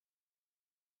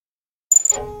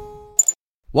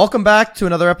Welcome back to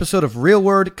another episode of Real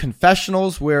Word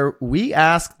Confessionals, where we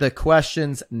ask the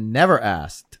questions never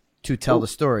asked to tell the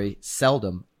story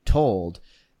seldom told.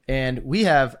 And we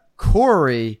have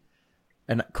Corey.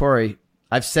 And Corey,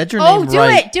 I've said your name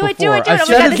right. Do it. before. Oh my God, this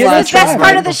is the best time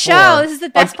part of the before. show. This is the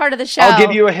best part of the show. I'll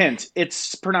give you a hint.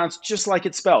 It's pronounced just like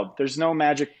it's spelled. There's no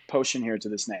magic potion here to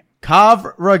this name.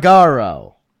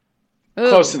 Covrigaro. Ooh.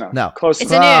 Close enough. No. Close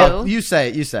It's enough. a new. You say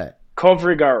it.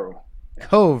 Covrigaro.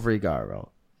 Covrigaro.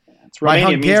 It's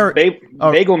Romanian.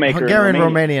 Means bagel maker. Hungarian, in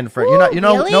Romanian friend. You're not,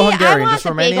 Really? no Hungarian, I want just the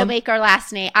Romanian. bagel maker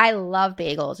last name. I love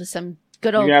bagels with some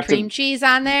good old cream cheese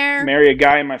on there. Marry a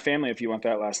guy in my family if you want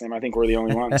that last name. I think we're the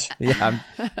only ones. Yeah,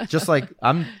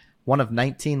 I'm one of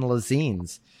 19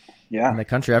 Lazines in the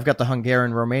country. I've got the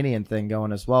Hungarian Romanian thing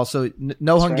going as well. So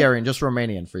no That's Hungarian, right. Just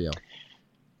Romanian for you.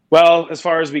 Well, as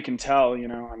far as we can tell, who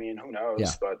knows?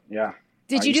 Yeah. But yeah.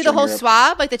 Did you do the whole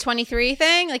swab, like the 23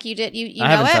 thing? Like you did? You I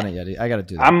haven't done it yet. I got to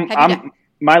do that.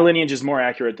 My lineage is more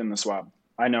accurate than the swab.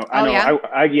 I know. Yeah?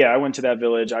 I went to that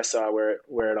village. I saw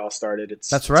where it all started.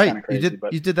 That's right. It's crazy,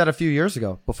 you did that a few years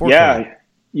ago before. Yeah. COVID.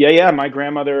 Yeah. My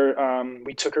grandmother,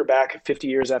 we took her back 50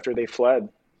 years after they fled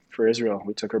for Israel.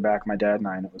 We took her back, my dad and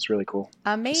I, and it was really cool.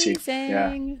 Amazing.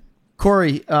 Yeah.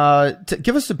 Corey,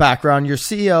 give us the background. You're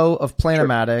CEO of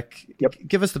Planomatic. Sure. Yep.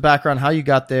 Give us the background, how you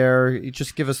got there. You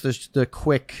just give us the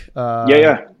quick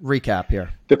recap here.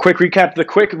 The quick recap.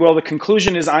 The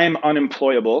conclusion is I am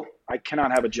unemployable. I cannot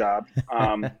have a job.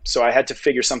 So I had to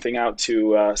figure something out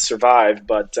to survive.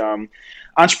 But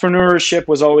entrepreneurship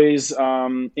was always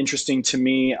interesting to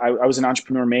me. I was an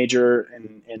entrepreneur major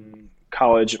in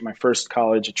college, my first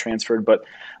college. I transferred, but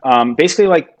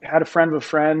basically had a friend of a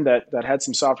friend that had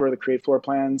some software that create floor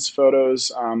plans,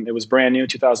 photos. It was brand new,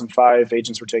 2005.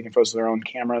 Agents were taking photos with their own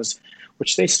cameras,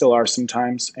 which they still are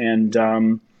sometimes.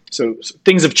 And so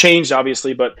things have changed,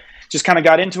 obviously, but just kind of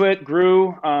got into it,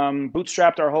 grew,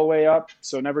 bootstrapped our whole way up.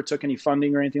 So never took any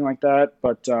funding or anything like that.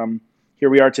 But here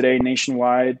we are today,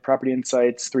 nationwide, property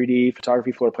insights, 3D,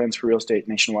 photography, floor plans for real estate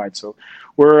nationwide. So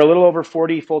we're a little over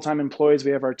 40 full-time employees.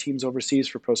 We have our teams overseas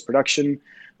for post-production.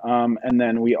 And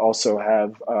then we also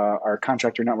have our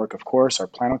contractor network, of course, our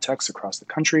Planotechs across the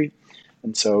country.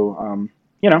 And so, I've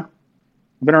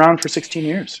been around for 16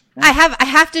 years. Yeah. I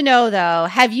have to know, though,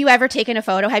 have you ever taken a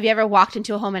photo? Have you ever walked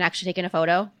into a home and actually taken a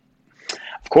photo?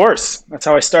 Of course. That's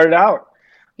how I started out.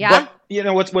 Yeah. But,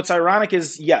 what's ironic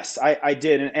is, yes, I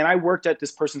did. And I worked at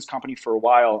this person's company for a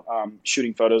while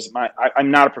shooting photos.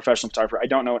 I'm not a professional photographer. I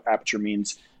don't know what aperture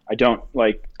means. I don't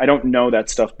know that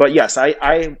stuff. But yes,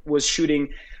 I was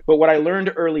shooting. But what I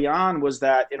learned early on was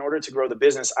that in order to grow the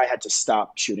business, I had to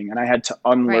stop shooting and I had to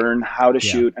unlearn how to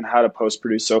shoot and how to post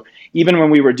produce. So even when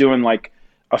we were doing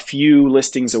a few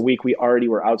listings a week, we already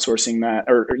were outsourcing that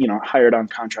or hired on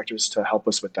contractors to help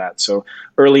us with that. So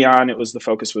early on, the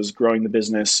focus was growing the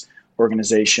business,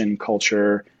 organization,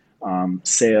 culture,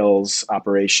 sales,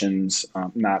 operations,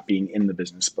 not being in the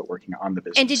business, but working on the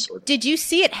business. And did you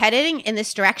see it heading in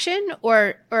this direction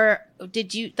or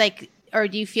did you or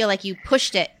do you feel like you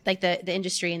pushed it, the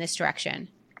industry in this direction?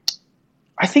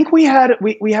 I think we had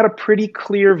a pretty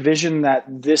clear vision that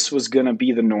this was going to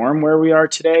be the norm where we are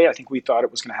today. I think we thought it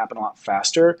was going to happen a lot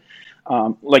faster.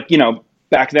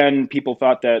 Back then people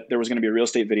thought that there was going to be a real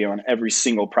estate video on every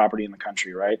single property in the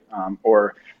country, right?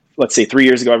 Or let's say 3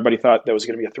 years ago, everybody thought there was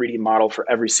going to be a 3D model for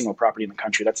every single property in the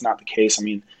country. That's not the case. I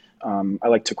mean, I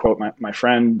like to quote my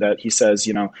friend that he says,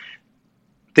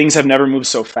 things have never moved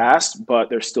so fast, but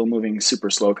they're still moving super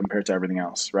slow compared to everything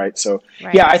else, right? So,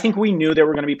 yeah, I think we knew there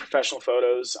were going to be professional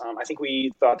photos. I think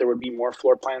we thought there would be more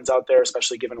floor plans out there,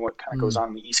 especially given what kind of goes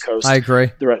on the East Coast. I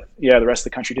agree. The rest of the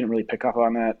country didn't really pick up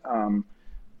on that.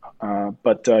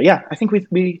 I think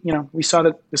we saw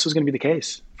that this was going to be the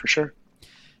case for sure.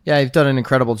 Yeah, you've done an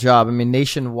incredible job. I mean,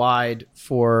 nationwide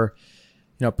for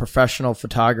professional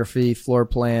photography, floor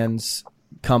plans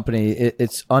company,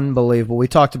 it's unbelievable. We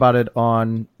talked about it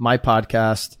on my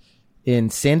podcast in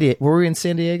San Diego. Were we in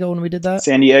San Diego when we did that?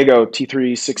 San Diego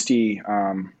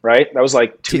T360, right? That was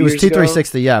like 2 years ago. It was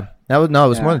T360, yeah. It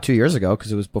was more than 2 years ago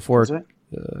because it was before. Was it?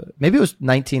 Maybe it was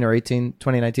 19 or 18,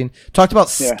 2019. Talked about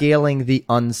scaling the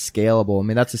unscalable. I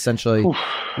mean, that's essentially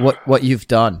what you've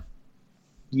done.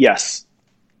 Yes.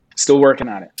 Still working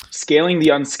on it. Scaling the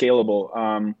unscalable.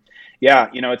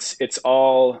 It's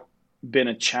all been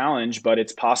a challenge, but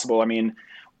it's possible. I mean,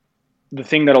 the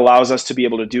thing that allows us to be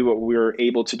able to do what we're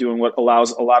able to do and what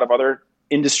allows a lot of other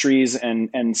industries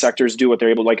and sectors do what they're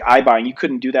able to, like iBuying, you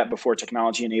couldn't do that before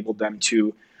technology enabled them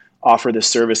to offer this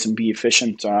service and be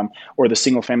efficient, or the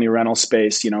single family rental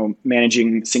space,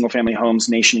 managing single family homes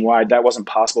nationwide. That wasn't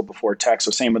possible before tech.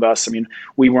 So same with us. I mean,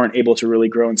 we weren't able to really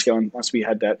grow and scale unless we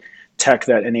had that tech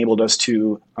that enabled us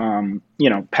to,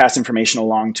 pass information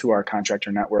along to our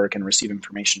contractor network and receive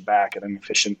information back at an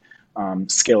efficient,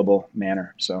 scalable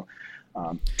manner. So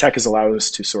tech has allowed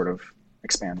us to sort of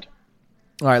expand.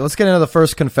 All right, let's get into the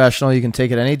first confessional. You can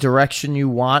take it any direction you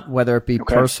want, whether it be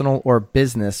personal or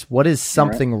business. What is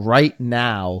something right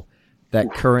now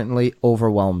that currently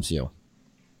overwhelms you?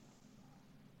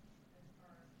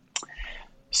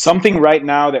 Something right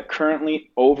now that currently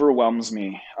overwhelms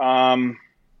me. I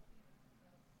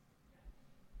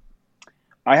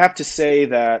have to say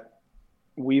that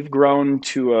we've grown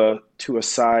to a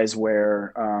size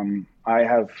where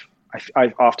I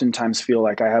oftentimes feel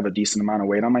like I have a decent amount of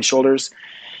weight on my shoulders.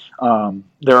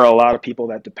 There are a lot of people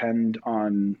that depend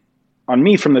on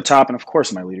me from the top, and of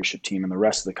course my leadership team and the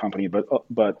rest of the company.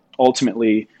 But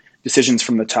ultimately, decisions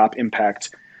from the top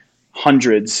impact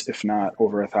hundreds, if not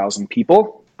over 1,000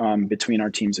 people, between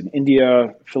our teams in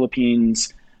India,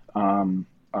 Philippines,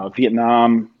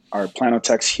 Vietnam, our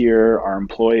Planotechs here, our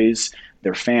employees,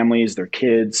 their families, their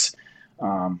kids.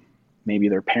 Maybe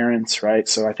their parents, right?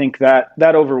 So I think that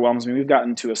overwhelms me. We've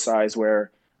gotten to a size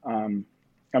where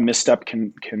a misstep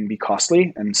can be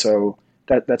costly, and so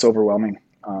that's overwhelming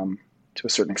to a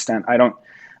certain extent. I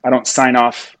don't sign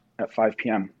off at 5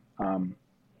 p.m.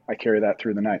 I carry that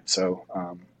through the night. So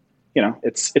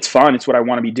it's fun. It's what I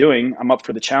want to be doing. I'm up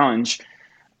for the challenge,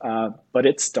 but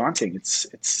it's daunting.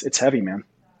 It's heavy, man.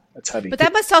 It's heavy. But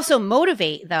that must also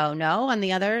motivate, though. No, on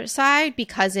the other side,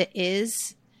 because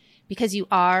you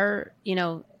are,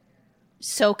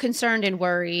 so concerned and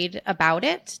worried about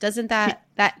it. Doesn't that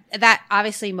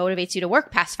obviously motivates you to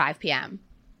work past 5 p.m.?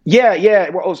 Yeah.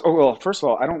 Well, first of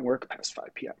all, I don't work past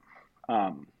 5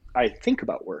 p.m. I think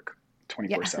about work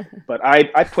 24/7, but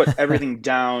I put everything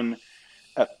down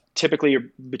typically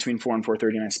between 4 and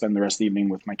 4:30, and I spend the rest of the evening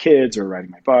with my kids or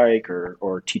riding my bike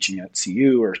or teaching at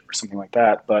CU or something like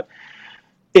that. But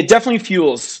it definitely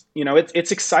fuels,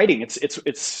 it's exciting.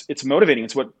 It's motivating.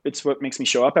 It's what makes me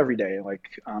show up every day.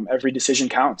 Like, every decision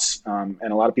counts. And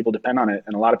a lot of people depend on it,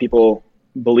 and a lot of people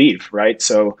believe, right?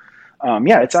 So,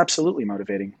 it's absolutely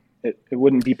motivating. It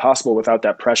wouldn't be possible without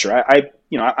that pressure.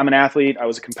 I'm an athlete. I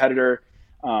was a competitor.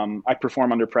 I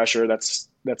perform under pressure. That's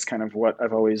kind of what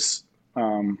I've always,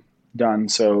 done.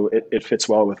 So it fits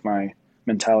well with my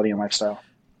mentality and lifestyle.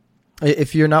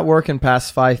 If you're not working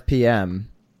past 5 p.m.,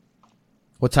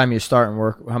 what time are you starting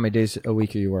work? How many days a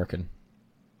week are you working?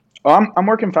 I'm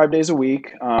working 5 days a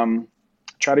week.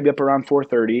 Try to be up around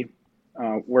 4:30.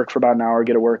 Work for about an hour,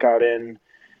 get a workout in.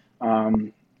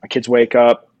 My kids wake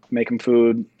up, make them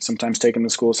food. Sometimes take them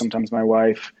to school. Sometimes my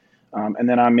wife. And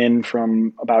then I'm in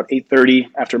from about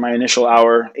 8:30 after my initial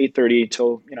hour, 8:30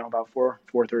 till about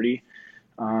 4:30,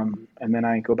 and then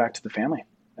I go back to the family.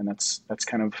 And that's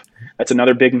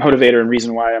another big motivator and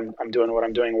reason why I'm doing what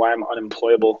I'm doing, why I'm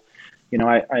unemployable.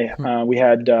 We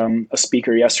had a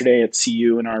speaker yesterday at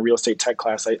CU in our real estate tech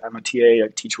class. I'm a TA. I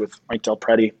teach with Mike Del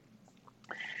Preti.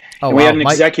 And we had an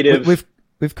executive.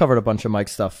 We've covered a bunch of Mike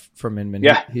stuff from Inman.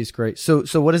 Yeah, he's great. So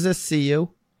what is this CU?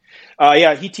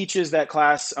 He teaches that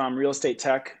class, real estate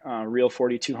tech, Real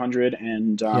 4200,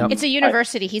 and it's a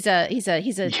university. He's an You're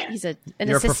assistant.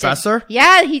 A professor?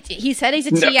 Yeah, he said he's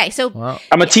a TA. So wow.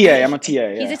 I'm a TA.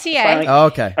 He's a TA.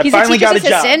 Okay. I finally got a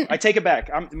job. I take it back.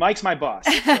 Mike's my boss.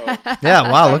 So yeah.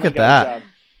 Wow. Look at that.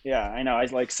 Yeah, I know.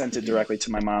 I sent it directly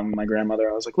to my mom and my grandmother.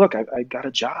 I was like, look, I got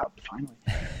a job finally.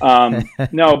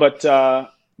 No, but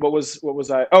what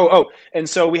was I? And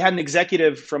so we had an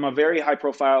executive from a very high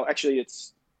profile. Actually,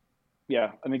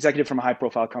 an executive from a high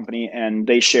profile company, and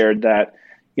they shared that,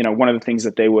 one of the things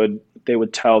that they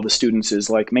would tell the students is,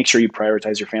 like, make sure you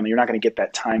prioritize your family. You're not going to get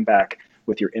that time back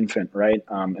with your infant, right?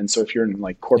 And so if you're in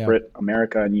like corporate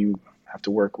America and you have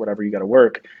to work whatever you got to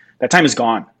work, that time is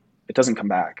gone. It doesn't come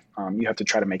back. You have to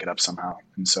try to make it up somehow.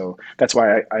 And so that's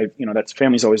why that's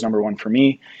family's always number one for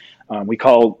me. We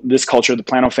call this culture the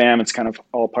Plano fam. It's kind of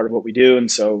all part of what we do.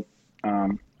 And so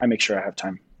I make sure I have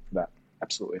time for that.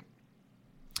 Absolutely.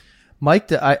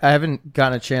 Mike, I haven't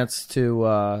gotten a chance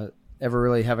to ever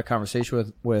really have a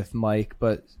conversation with Mike,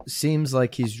 but seems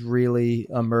like he's really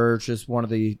emerged as one of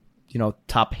the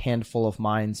top handful of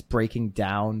minds breaking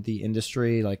down the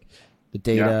industry, like the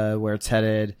data, where it's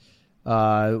headed.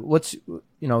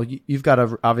 You've got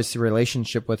a obviously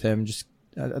relationship with him. Just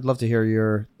I'd love to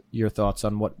hear your thoughts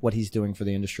on what he's doing for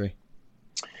the industry.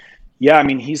 Yeah, I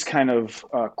mean, he's kind of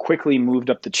quickly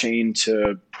moved up the chain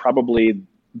to probably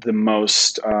the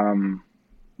most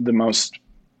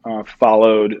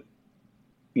followed,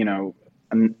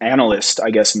 an analyst, I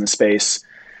guess, in the space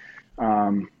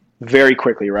very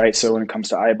quickly, right? So when it comes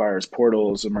to iBuyers,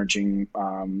 portals, emerging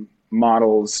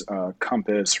models,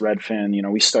 Compass,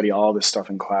 Redfin, we study all this stuff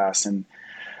in class. And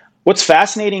what's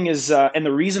fascinating is, and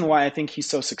the reason why I think he's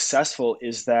so successful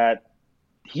is that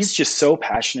he's just so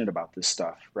passionate about this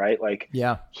stuff, right? Like,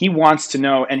 Yeah. he wants to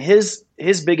know, and his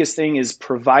biggest thing is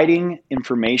providing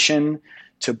information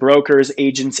to brokers,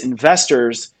 agents,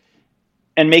 investors,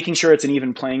 and making sure it's an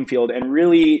even playing field, and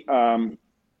really,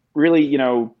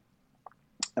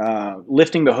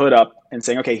 lifting the hood up and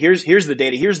saying, okay, here's the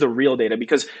data, here's the real data.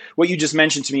 Because what you just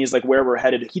mentioned to me is like where we're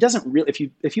headed. He doesn't really,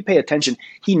 if you pay attention,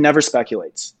 he never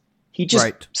speculates. He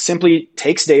just simply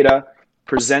takes data,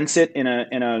 presents it in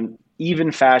a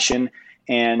even fashion,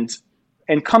 and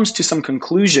comes to some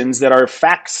conclusions that are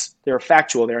facts. They're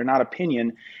factual. They're not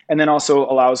opinion. And then also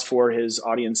allows for his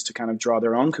audience to kind of draw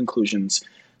their own conclusions.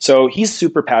 So he's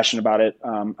super passionate about it.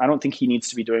 I don't think he needs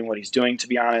to be doing what he's doing, to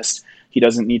be honest. He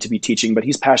doesn't need to be teaching, but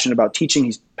he's passionate about teaching.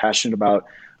 He's passionate about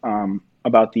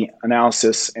the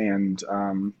analysis and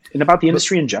about the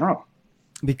industry in general.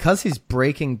 Because he's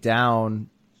breaking down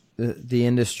the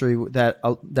industry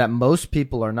that most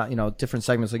people are not, different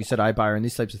segments, like you said, iBuyer and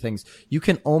these types of things, you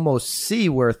can almost see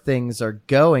where things are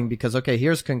going because, okay,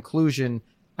 here's conclusion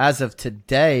as of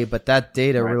today, but that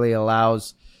data really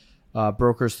allows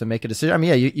brokers to make a decision. I mean,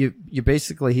 yeah, you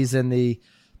basically, he's in the,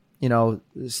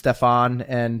 Stefan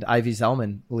and Ivy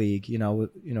Zellman league,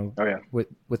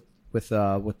 with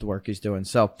the work he's doing.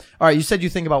 So, all right, you said you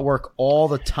think about work all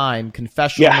the time.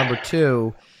 Confessional number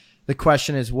 2. The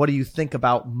question is, what do you think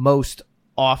about most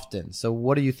often? So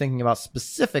what are you thinking about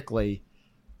specifically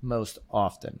most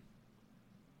often?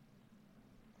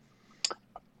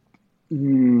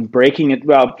 Breaking it.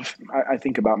 Well, I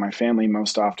think about my family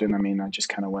most often. I mean, I just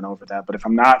kind of went over that. But if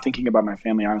I'm not thinking about my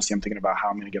family, honestly, I'm thinking about how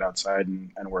I'm going to get outside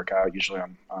and work out, usually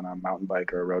on a mountain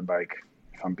bike or a road bike,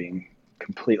 if I'm being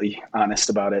completely honest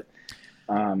about it.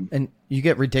 And you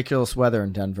get ridiculous weather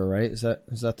in Denver, right? Is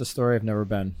that the story? I've never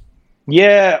been.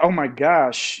 Yeah. Oh my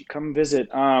gosh. Come visit.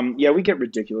 Yeah, we get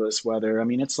ridiculous weather. I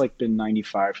mean, it's like been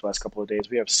 95 for the last couple of days.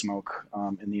 We have smoke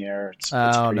in the air. It's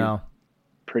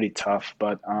pretty tough,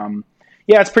 but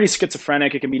yeah, it's pretty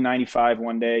schizophrenic. It can be 95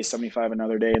 one day, 75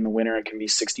 another day. In the winter, it can be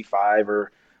 65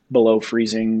 or below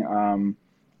freezing.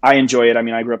 I enjoy it. I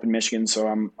mean, I grew up in Michigan,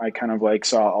 so I kind of like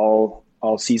saw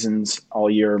all seasons all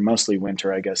year, mostly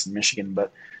winter, I guess, in Michigan,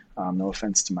 but no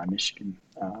offense to my Michigan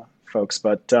folks,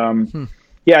 but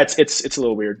yeah, it's a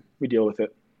little weird. We deal with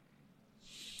it.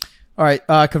 All right.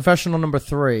 Confessional number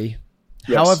 3.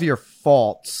 Yes. How have your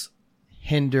faults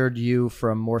hindered you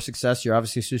from more success? You're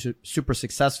obviously super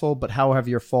successful, but how have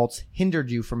your faults hindered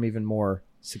you from even more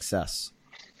success?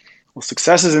 Well,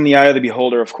 success is in the eye of the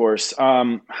beholder, of course.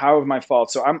 How have my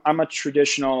faults? So I'm a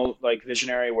traditional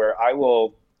visionary where I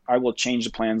will change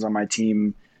the plans on my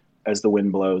team as the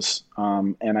wind blows.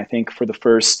 And I think for the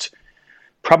first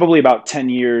probably about 10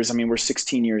 years, I mean, we're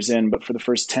 16 years in, but for the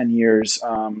first 10 years,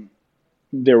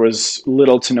 there was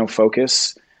little to no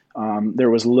focus. There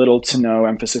was little to no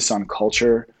emphasis on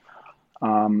culture.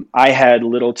 I had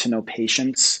little to no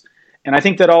patience. And I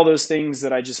think that all those things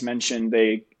that I just mentioned,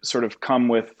 they sort of come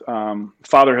with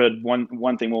fatherhood.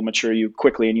 One thing will mature you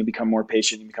quickly and you become more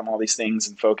patient, you become all these things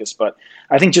and focus. But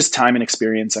I think just time and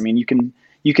experience. I mean,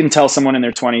 you can tell someone in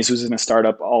their 20s who's in a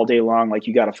startup all day long, like,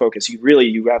 you got to focus.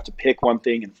 You have to pick one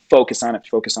thing and focus on it,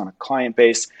 focus on a client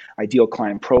base, ideal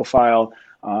client profile,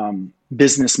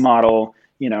 business model,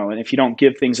 and if you don't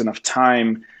give things enough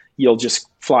time, you'll just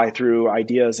fly through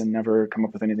ideas and never come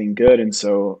up with anything good. And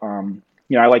so,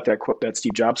 I like that quote, that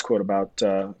Steve Jobs quote about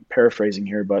paraphrasing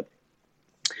here, but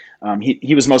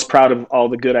he was most proud of all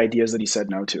the good ideas that he said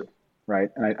no to. Right.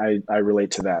 And I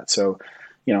relate to that. So,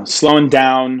 slowing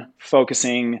down,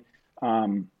 focusing,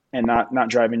 and not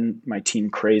driving my team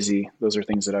crazy. Those are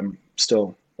things that I'm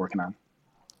still working on.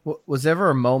 Was there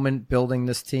ever a moment building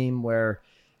this team where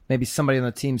maybe somebody on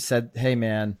the team said, "Hey,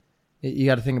 man, you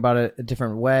got to think about it a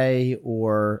different way,"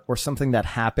 or something that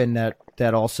happened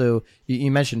that also,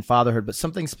 you mentioned fatherhood, but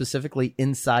something specifically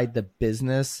inside the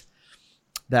business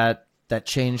that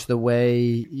changed the way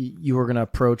you were going to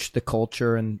approach the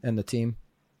culture and the team?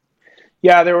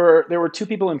 Yeah, there were 2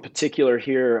 people in particular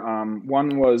here.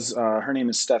 One was her name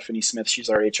is Stephanie Smith. She's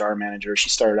our HR manager. She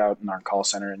started out in our call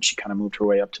center and she kind of moved her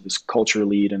way up to this culture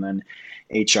lead and then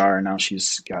HR, and now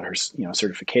she's got her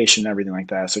certification and everything like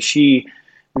that. So she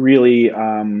really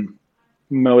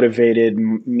motivated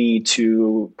me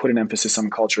to put an emphasis on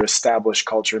culture, establish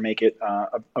culture, make it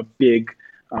a big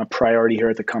priority here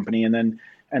at the company. And then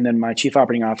And then my chief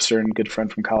operating officer and good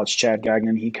friend from college, Chad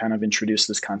Gagnon, he kind of introduced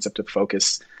this concept of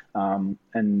focus.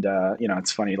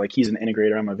 It's funny, like he's an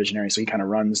integrator, I'm a visionary, so he kind of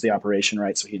runs the operation,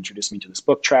 right? So he introduced me to this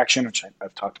book, Traction, which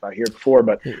I've talked about here before,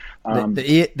 but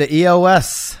the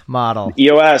EOS model.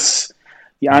 EOS,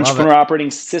 the entrepreneur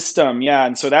operating system. Yeah.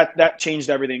 And so that changed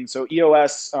everything. So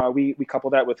EOS, we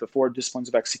couple that with the 4 disciplines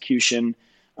of execution.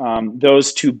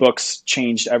 Those 2 books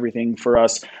changed everything for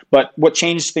us. But what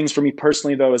changed things for me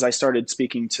personally, though, is I started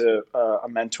speaking to a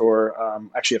mentor,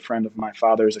 actually a friend of my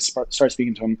father's. I started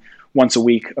speaking to him once a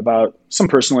week about some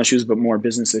personal issues, but more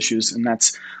business issues. And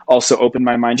that's also opened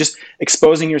my mind. Just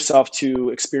exposing yourself to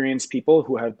experienced people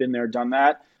who have been there, done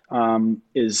that,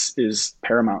 is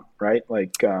paramount, right?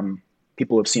 Like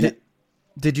people have seen it.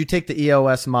 Did you take the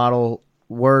EOS model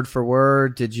word for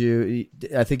word? Did you?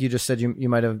 I think you just said you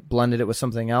might have blended it with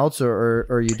something else, or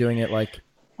are you doing it like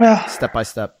step by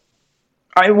step?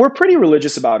 We're pretty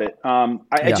religious about it.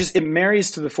 It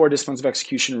marries to the 4 disciplines of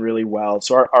execution really well.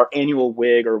 So our annual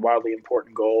WIG, or wildly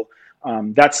important goal,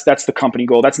 that's the company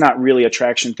goal. That's not really a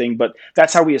traction thing, but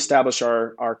that's how we establish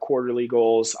our quarterly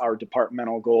goals, our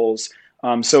departmental goals.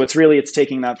 So it's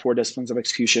taking that 4 disciplines of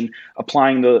execution,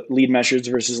 applying the lead measures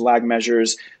versus lag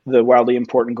measures, the wildly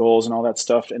important goals and all that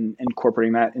stuff, and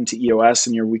incorporating that into EOS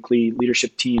and your weekly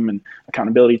leadership team and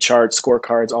accountability charts,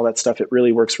 scorecards, all that stuff. It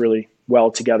really works really well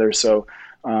together. So,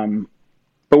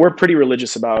 but we're pretty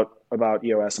religious about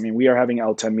EOS. I mean, we are having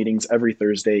L10 meetings every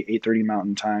Thursday, 8:30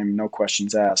 Mountain Time, no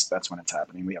questions asked. That's when it's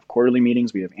happening. We have quarterly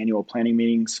meetings. We have annual planning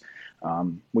meetings.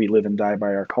 We live and die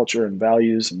by our culture and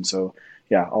values. And so,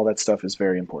 yeah, all that stuff is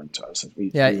very important to us.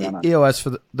 EOS,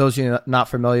 for those of you not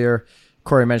familiar,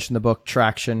 Corey mentioned the book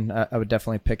Traction. I would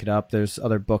definitely pick it up. There's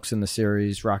other books in the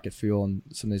series, Rocket Fuel, and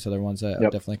some of these other ones. I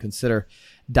would definitely consider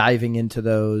diving into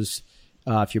those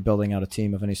if you're building out a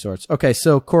team of any sorts. Okay,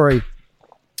 so Corey,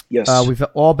 yes, we've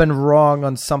all been wrong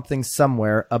on something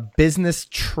somewhere. A business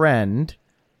trend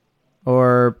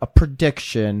or a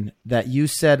prediction that you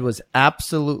said was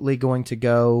absolutely going to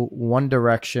go one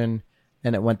direction,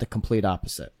 and it went the complete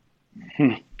opposite.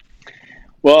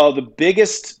 Well, the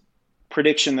biggest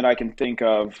prediction that I can think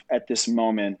of at this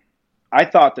moment, I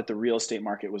thought that the real estate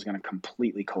market was going to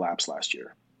completely collapse last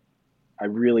year. I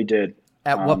really did.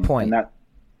 At what point?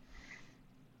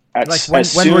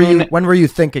 And when were you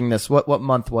thinking this? What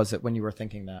month was it when you were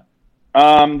thinking that?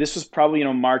 This was probably,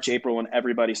 March, April, when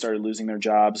everybody started losing their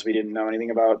jobs. We didn't know anything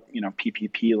about,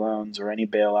 PPP loans or any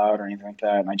bailout or anything like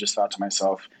that. And I just thought to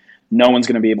myself, no one's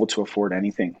going to be able to afford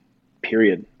anything,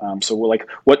 period. So we're like,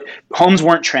 what homes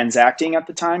weren't transacting at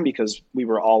the time because we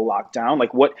were all locked down.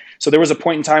 So there was a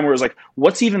point in time where it was like,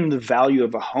 what's even the value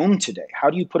of a home today? How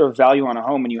do you put a value on a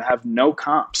home when you have no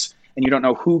comps and you don't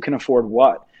know who can afford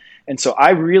what? And so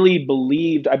I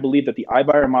believed that the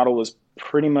iBuyer model was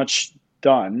pretty much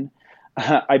done.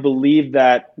 I believed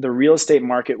that the real estate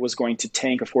market was going to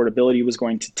tank, affordability was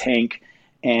going to tank,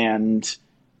 and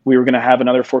we were going to have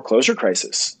another foreclosure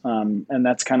crisis. And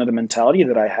that's kind of the mentality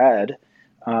that I had.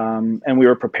 And we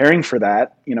were preparing for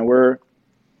that. We're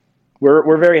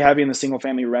very heavy in the single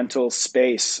family rental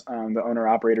space, the owner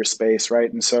operator space.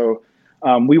 Right. And so,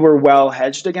 we were well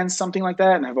hedged against something like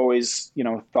that. And I've always,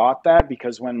 thought that,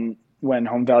 because when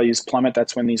home values plummet,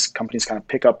 that's when these companies kind of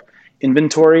pick up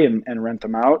inventory and rent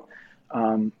them out.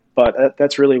 But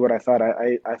that's really what I thought.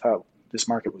 I thought this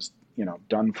market was,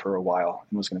 done for a while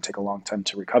and was going to take a long time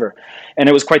to recover. And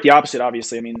it was quite the opposite,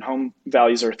 obviously. I mean, home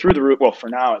values are through the roof. Well, for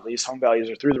now, at least, home values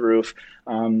are through the roof.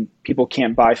 People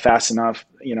can't buy fast enough.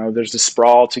 There's the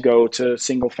sprawl to go to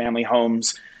single family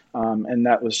homes. And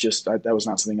that was that was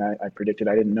not something I predicted.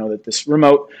 I didn't know that this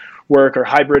remote work or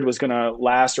hybrid was going to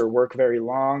last or work very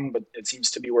long, but it seems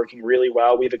to be working really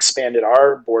well. We've expanded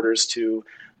our borders to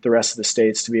the rest of the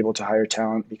states to be able to hire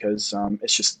talent, because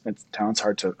talent's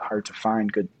hard to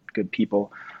find good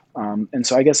people. And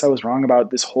so I guess I was wrong about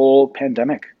this whole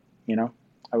pandemic. I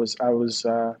was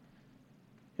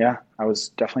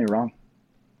definitely wrong.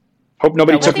 Hope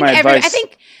nobody took my advice.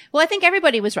 I think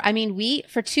everybody was. I mean,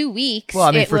 for 2 weeks. Well,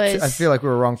 I mean, I feel like we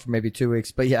were wrong for maybe 2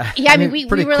 weeks, but yeah. Yeah, I mean, we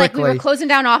were closing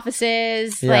down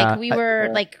offices. Yeah, we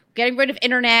were getting rid of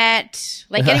internet,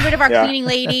 getting rid of our cleaning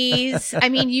ladies. I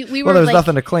mean, we were. Well, there was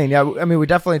nothing to clean. Yeah, I mean, we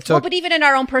definitely took. Well, but even in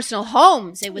our own personal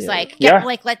homes, it was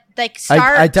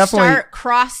start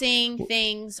crossing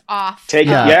things off.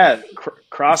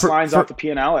 Cross lines off the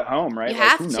P&L at home, right? You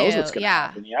have who knows what's going to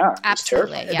happen? Yeah,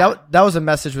 absolutely. That was a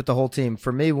message with the whole team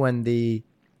for me when the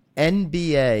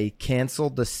NBA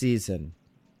canceled the season.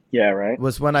 Yeah, right.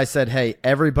 Was when I said, hey,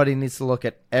 everybody needs to look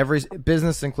at every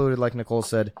business included, like Nicole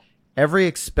said, every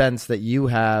expense that you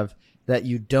have that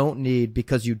you don't need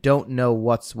because you don't know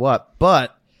what's what.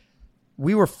 But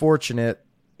we were fortunate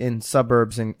in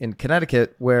suburbs in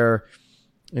Connecticut where,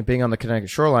 being on the Connecticut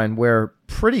shoreline, where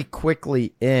pretty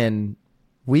quickly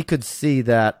we could see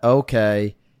that,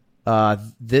 okay,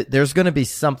 there's going to be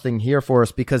something here for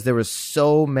us, because there was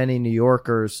so many New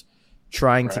Yorkers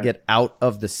trying to get out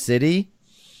of the city.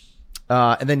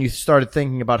 And then you started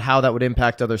thinking about how that would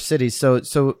impact other cities.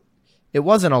 So it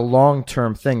wasn't a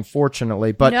long-term thing,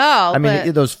 fortunately. But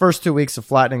no, those first 2 weeks of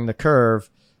flattening the curve,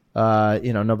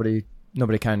 nobody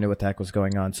kind of knew what the heck was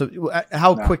going on. So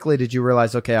how quickly did you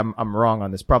realize, okay, I'm wrong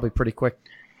on this? Probably pretty quick.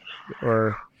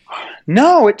 Or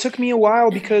no, it took me a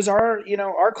while, because our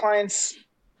clients,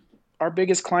 our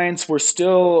biggest clients, were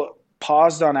still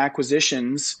paused on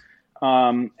acquisitions.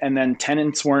 And then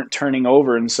tenants weren't turning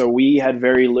over. And so we had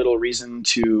very little reason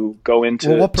to go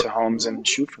into to homes and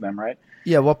shoot for them, right?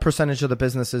 Yeah. What percentage of the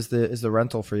business is the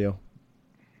rental for you?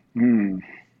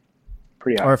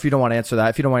 Pretty high. Or if you don't want to answer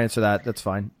that, that's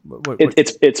fine.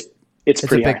 It's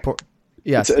pretty high.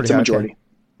 It's a majority. Okay.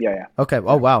 Yeah. Okay.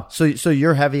 Oh, wow. So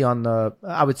you're heavy on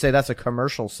I would say that's a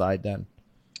commercial side then.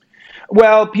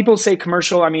 Well, people say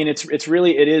commercial. I mean, it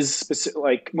is specific.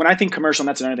 Like, when I think commercial, and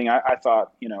that's another thing, I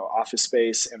thought, office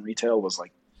space and retail was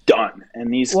like done.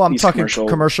 And I'm talking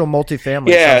commercial multifamily.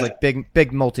 Yeah. Sounds like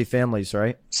big multifamilies,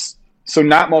 right? So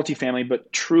not multifamily,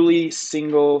 but truly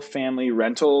single family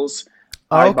rentals,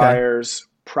 iBuyers,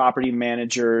 property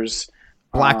managers,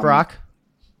 BlackRock.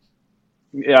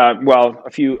 Yeah, well, a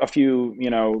few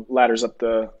ladders a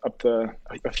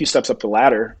few steps up the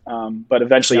ladder, but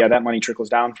eventually, that money trickles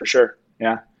down for sure.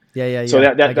 Yeah. So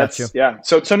that's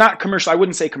So not commercial. I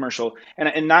wouldn't say commercial,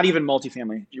 and not even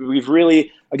multifamily. We've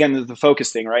really, again, the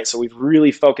focus thing, right? So we've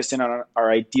really focused in on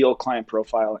our ideal client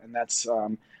profile, and that's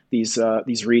these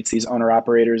REITs, these owner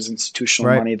operators,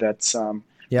 institutional money that's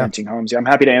renting homes. Yeah, I'm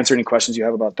happy to answer any questions you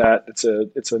have about that. It's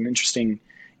an interesting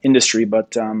industry,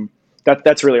 but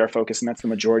that's really our focus, and that's the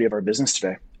majority of our business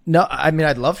today. No, I mean,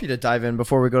 I'd love for you to dive in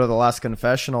before we go to the last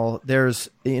confessional. There's,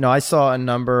 I saw a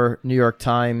number, New York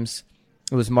Times,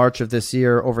 it was March of this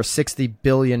year, over $60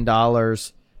 billion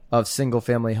of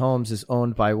single-family homes is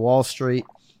owned by Wall Street.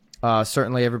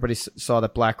 Certainly everybody saw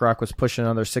that BlackRock was pushing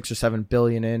another $6 or $7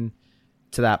 billion in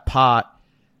to that pot.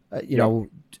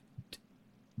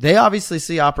 They obviously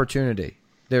see opportunity.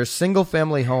 There's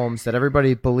single-family homes that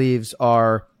everybody believes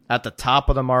are at the top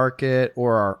of the market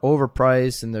or are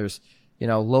overpriced, and there's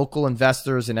local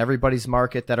investors in everybody's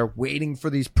market that are waiting for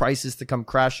these prices to come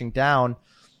crashing down.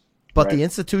 But the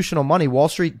institutional money, Wall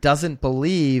Street doesn't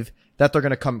believe that they're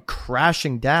going to come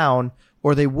crashing down,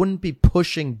 or they wouldn't be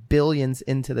pushing billions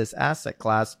into this asset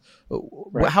class.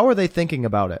 How are they thinking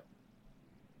about it?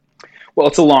 Well,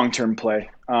 it's a long-term play.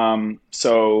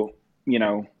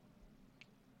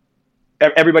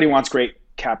 Everybody wants great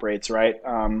cap rates, right?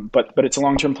 But it's a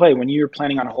long-term play. When you're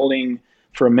planning on holding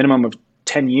for a minimum of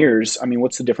 10 years, I mean,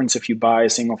 what's the difference if you buy a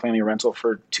single family rental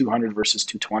for 200 versus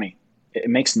 220? It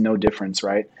makes no difference,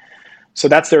 right? So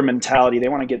that's their mentality. They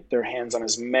want to get their hands on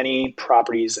as many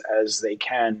properties as they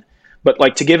can. But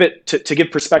like to give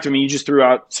perspective, I mean, you just threw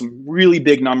out some really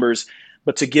big numbers,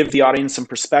 but to give the audience some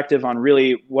perspective on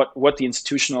really what the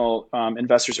institutional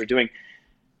investors are doing,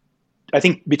 I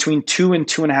think between 2 and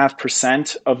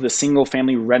 2.5% of the single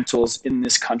family rentals in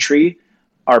this country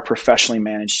are professionally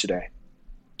managed today.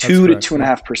 2 to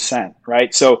 2.5%,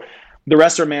 right? So the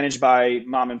rest are managed by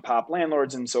mom and pop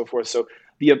landlords and so forth. So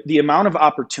the amount of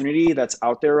opportunity that's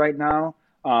out there right now,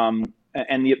 and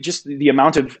the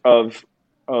amount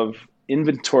of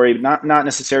inventory, not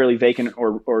necessarily vacant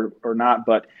or not,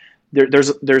 but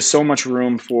there's so much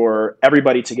room for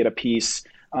everybody to get a piece.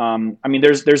 I mean,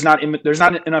 there's not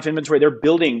enough inventory. They're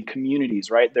building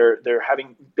communities, right? They're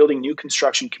building new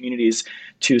construction communities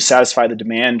to satisfy the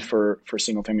demand for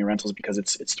single family rentals, because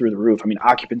it's through the roof. I mean,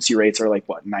 occupancy rates are like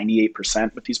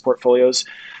 98% with these portfolios.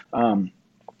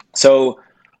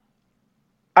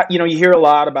 You hear a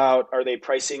lot about, are they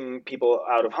pricing people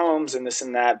out of homes and this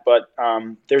and that, but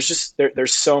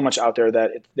there's so much out there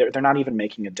that they're not even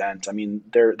making a dent. I mean,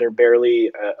 they're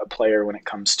barely a player when it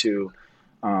comes to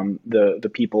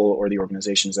the people or the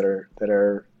organizations that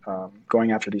are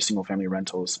going after these single family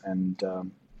rentals. And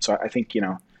so I think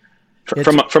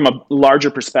from a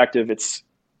larger perspective, it's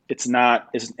not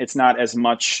as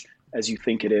much as you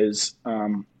think it is,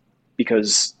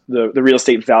 because the real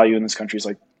estate value in this country is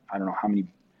like, I don't know how many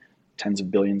tens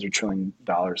of billions or $1 trillion,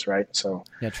 right? So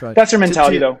that's their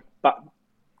mentality, though. But,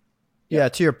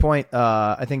 to your point,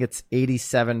 I think it's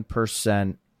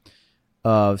 87%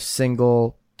 of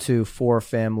single to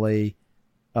 4-family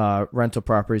rental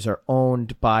properties are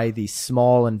owned by the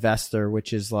small investor,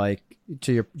 which is like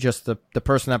to your just the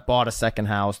person that bought a second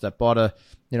house, that bought a,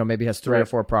 maybe has three or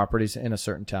four properties in a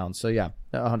certain town. So yeah,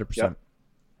 100%.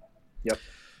 Yep.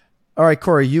 All right,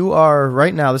 Corey, you are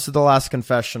right now. This is the last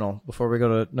confessional before we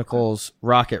go to Nicole's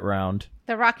rocket round.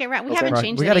 The rocket round. We haven't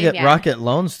changed. We got to get Rocket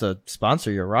Loans to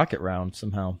sponsor your rocket round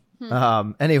somehow.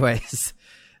 Anyways,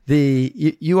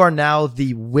 you are now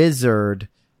the wizard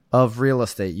of real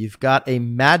estate. You've got a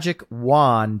magic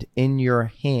wand in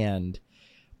your hand,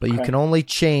 but you can only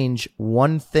change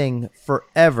one thing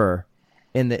forever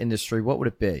in the industry. What would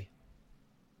it be?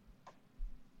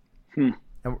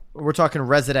 And we're talking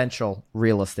residential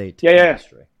real estate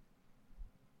industry.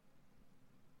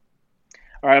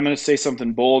 All right, I'm going to say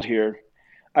something bold here.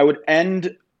 I would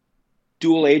end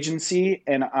dual agency,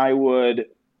 and I would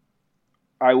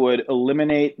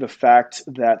eliminate the fact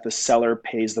that the seller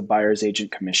pays the buyer's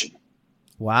agent commission.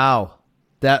 Wow.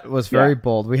 That was very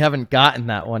bold. We haven't gotten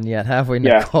that one yet, have we,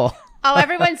 Nicole? Oh,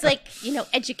 everyone's like,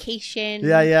 education.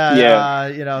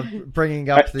 Yeah. Bringing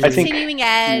up the continuing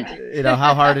ed.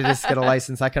 How hard it is to get a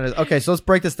license. Okay, so let's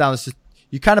break this down.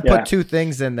 You kind of put two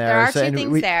things in there. There are two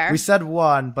things there. We said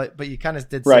one, but you kind of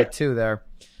did say two there.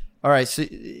 All right, so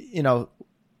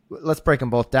let's break them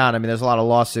both down. I mean, there's a lot of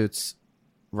lawsuits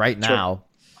right now.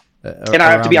 And I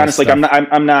have to be honest,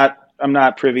 I'm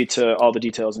not privy to all the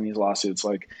details in these lawsuits.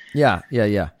 Yeah.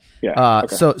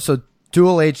 Okay. So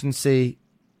dual agency.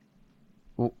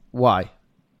 Why?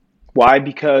 Why?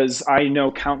 Because I know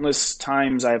countless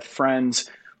times I have friends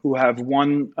who have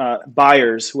won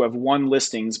buyers who have won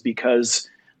listings because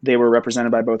they were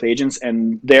represented by both agents,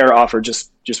 and their offer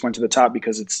just went to the top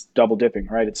because it's double dipping,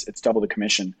 right? It's double the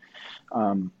commission,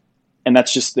 and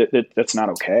that's just that's not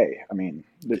okay. I mean,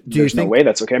 there's no way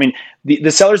that's okay. I mean,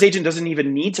 the seller's agent doesn't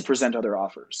even need to present other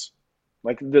offers.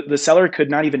 Like the seller could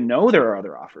not even know there are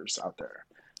other offers out there.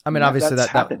 I mean, obviously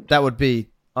that would be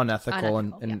unethical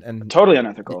and totally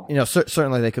unethical.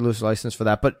 Certainly they could lose a license for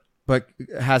that, but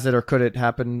has it or could it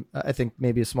happen? I think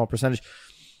maybe a small percentage.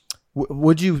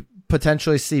 Would you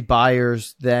potentially see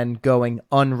buyers then going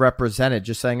unrepresented,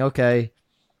 just saying, okay,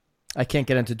 I can't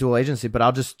get into dual agency, but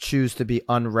I'll just choose to be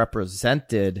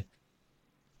unrepresented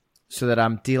so that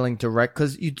I'm dealing direct?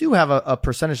 Because you do have a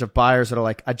percentage of buyers that are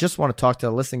like, I just want to talk to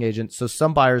a listing agent. So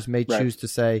some buyers may choose to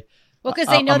say, well, because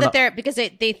they know because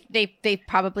they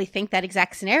probably think that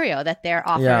exact scenario, that their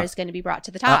offer is going to be brought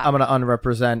to the top. I'm going to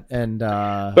unrepresent and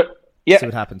see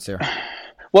what happens here.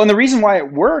 Well, and the reason why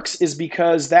it works is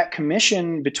because that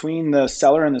commission between the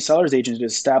seller and the seller's agent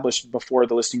is established before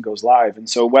the listing goes live. And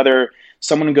so whether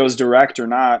someone goes direct or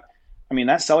not, I mean,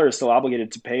 that seller is still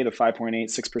obligated to pay the 5.8,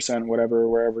 6%, whatever,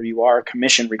 wherever you are,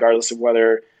 commission, regardless of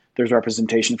whether there's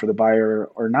representation for the buyer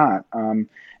or not.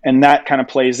 And that kind of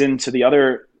plays into the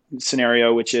other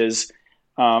scenario, which is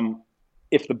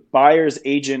if the buyer's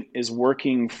agent is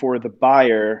working for the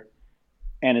buyer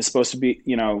and is supposed to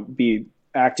be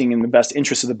acting in the best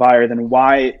interest of the buyer, then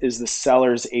why is the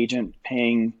seller's agent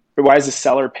paying, or why is the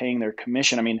seller paying their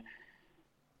commission? I mean,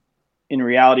 in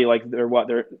reality, and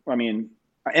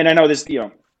I know this,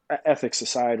 ethics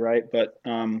aside, right? But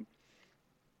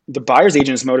the buyer's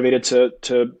agent is motivated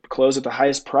to close at the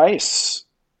highest price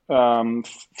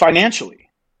financially,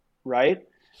 right?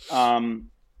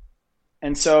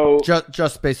 And so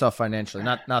just based off financially,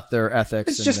 not their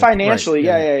ethics. It's just financially,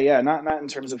 yeah. Not in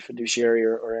terms of fiduciary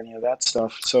or any of that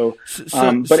stuff.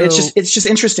 It's just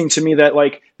interesting to me that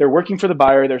they're working for the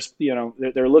buyer.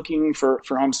 They're looking for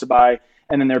homes to buy,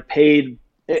 and then they're paid.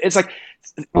 It's like,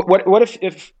 what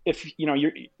if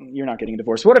you're not getting a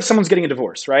divorce? What if someone's getting a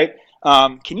divorce, right?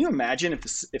 Can you imagine if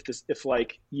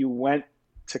you went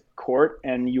to court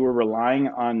and you were relying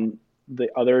on the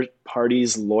other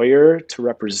party's lawyer to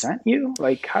represent you?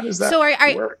 How does that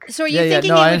work? So are you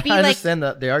thinking it would be I understand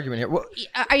the argument here. Well,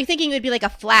 are you thinking it would be like a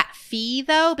flat fee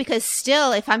though? Because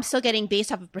still, if I'm still getting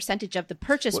based off a percentage of the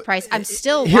purchase price, I'm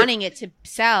still wanting it to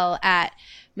sell at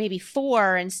maybe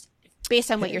 4 and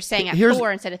based on what you're saying at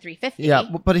 4 instead of 350. Yeah,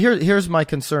 but here's my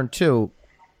concern too,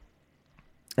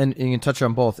 and you can touch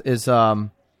on both, is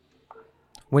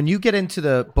when you get into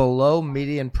the below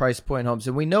median price point homes,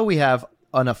 and we know we have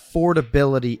an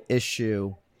affordability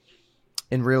issue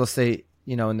in real estate,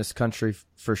 in this country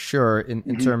for sure,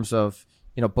 in terms of,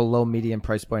 below median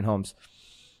price point homes.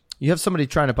 You have somebody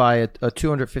trying to buy a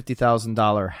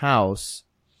 $250,000 house,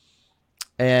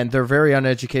 and they're very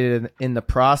uneducated in the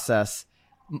process.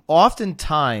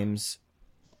 Oftentimes,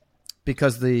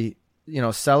 because the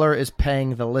seller is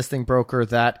paying the listing broker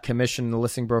that commission, the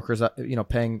listing broker is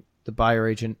paying the buyer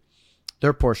agent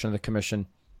their portion of the commission.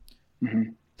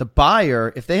 Mm-hmm. The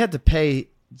buyer, if they had to pay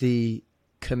the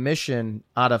commission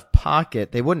out of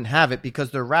pocket, they wouldn't have it because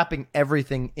they're wrapping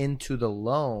everything into the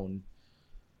loan.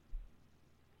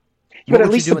 But at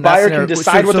least the buyer can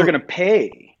decide what they're going to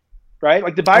pay, right?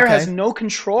 Like the buyer has no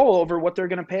control over what they're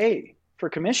going to pay for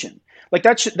commission. Like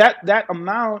that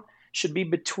amount should be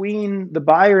between the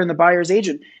buyer and the buyer's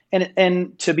agent.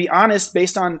 And to be honest,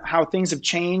 based on how things have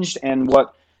changed and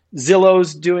what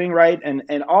Zillow's doing, right,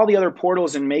 and all the other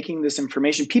portals and making this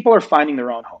information, people are finding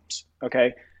their own homes.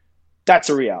 Okay, that's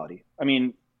a reality. I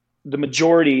mean, the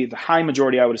high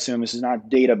majority, I would assume, this is not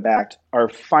data backed, are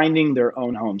finding their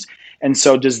own homes. And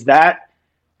so, does that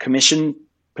commission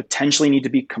potentially need to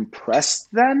be compressed?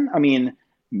 Then, I mean,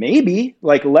 maybe.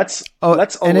 Like, let's allow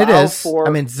and it is. For.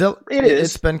 I mean,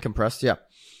 it's been compressed, yeah.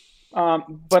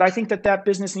 But I think that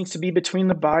business needs to be between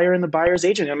the buyer and the buyer's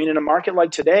agent. I mean, in a market like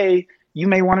today, you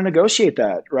may want to negotiate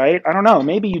that, right? I don't know.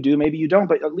 Maybe you do, maybe you don't,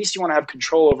 but at least you want to have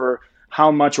control over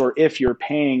how much or if you're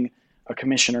paying a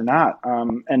commission or not,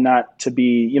 and not to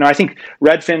be, I think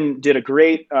Redfin did a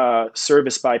great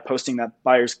service by posting that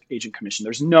buyer's agent commission.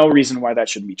 There's no reason why that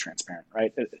shouldn't be transparent,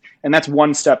 right? And that's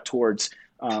one step towards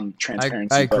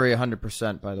transparency. I agree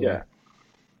 100%, by the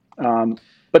way.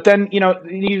 But then,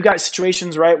 you've got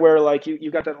situations, right, where like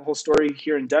you got that whole story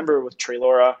here in Denver with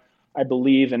Trailora, I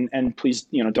believe, and please,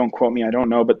 don't quote me, I don't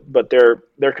know, but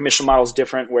their commission model is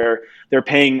different, where they're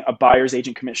paying a buyer's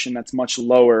agent commission that's much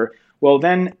lower. Well,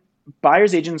 then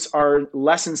buyer's agents are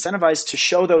less incentivized to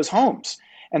show those homes,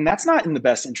 and that's not in the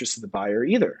best interest of the buyer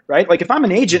either, right? Like if I'm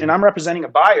an agent and I'm representing a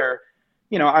buyer,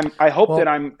 I hope that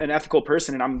I'm an ethical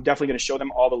person and I'm definitely going to show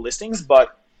them all the listings,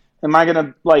 but am I going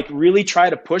to like really try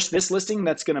to push this listing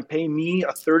that's going to pay me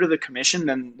a third of the commission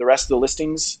than the rest of the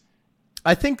listings?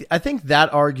 I think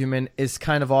that argument is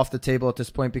kind of off the table at this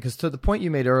point, because to the point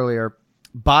you made earlier,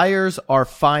 buyers are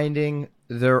finding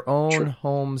their own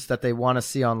homes that they want to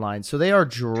see online. So they are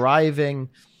driving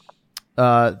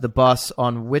the bus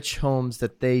on which homes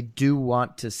that they do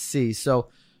want to see. So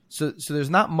there's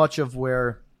not much of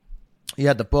where you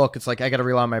had the book. It's like, I got to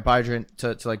rely on my buyer agent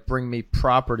to like bring me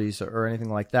properties or anything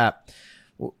like that.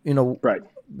 Right.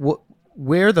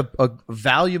 Where a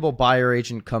valuable buyer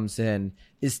agent comes in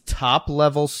is top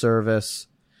level service,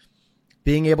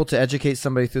 being able to educate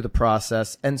somebody through the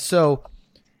process. And so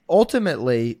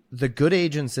ultimately the good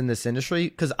agents in this industry,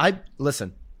 because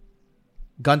listen,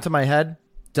 gun to my head,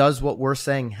 does what we're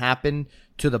saying happen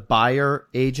to the buyer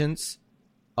agents?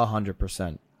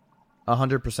 100%.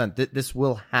 100%. This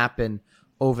will happen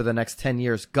over the next 10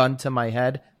 years. Gun to my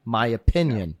head, my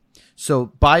opinion. Yeah. So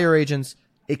buyer agents,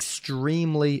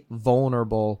 extremely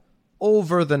vulnerable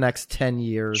over the next 10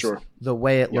 years, the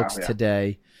way it looks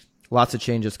today. Lots of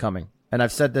changes coming. And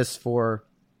I've said this for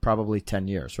probably 10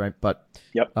 years, right? But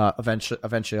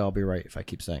eventually I'll be right if I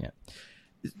keep saying it.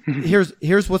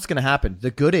 Here's what's going to happen. The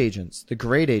good agents, the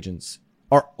great agents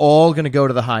are all going to go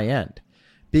to the high end,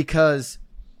 because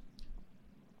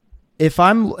if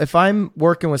I'm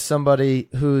working with somebody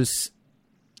who's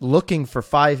looking for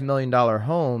 $5 million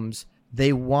homes,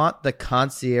 they want the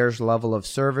concierge level of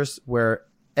service where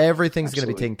everything's going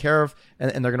to be taken care of,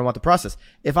 and they're going to want the process.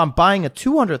 If I'm buying a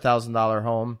 $200,000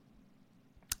 home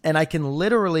and I can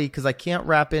literally, because I can't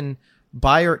wrap in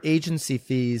buyer agency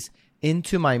fees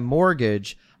into my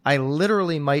mortgage, I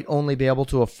literally might only be able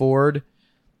to afford,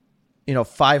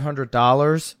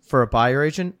 $500 for a buyer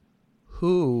agent.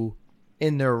 Who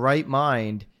in their right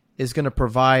mind is going to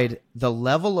provide the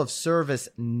level of service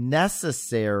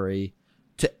necessary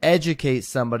to educate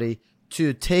somebody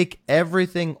to take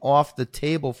everything off the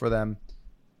table for them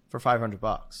for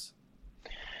 $500?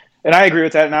 And I agree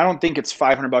with that. And I don't think it's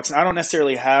 $500. And I don't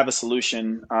necessarily have a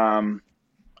solution.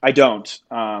 I don't.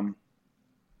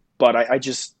 But I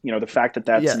just, the fact that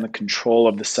that's in the control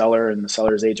of the seller and the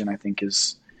seller's agent, I think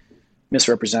is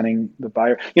misrepresenting the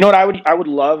buyer. You know what I would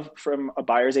love from a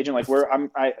buyer's agent, like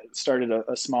I started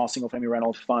a small single family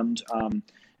rental fund.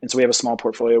 And so we have a small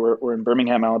portfolio. We're in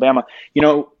Birmingham, Alabama,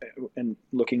 and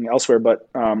looking elsewhere. But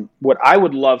what I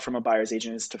would love from a buyer's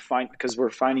agent is to find, because we're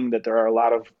finding that there are a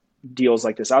lot of deals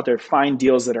like this out there, find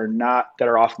deals that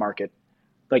are off market.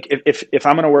 Like if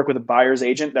I'm going to work with a buyer's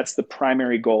agent, that's the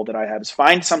primary goal that I have, is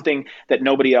find something that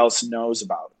nobody else knows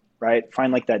about, right?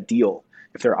 Find like that deal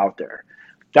if they're out there.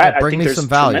 That bring I think me there's some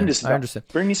value. Tremendous I understand.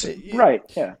 Bring me some, right?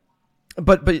 Yeah.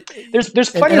 But there's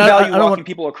plenty of value walking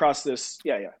people across this.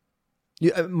 Yeah.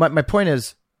 My point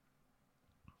is,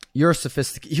 you're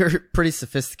pretty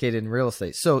sophisticated in real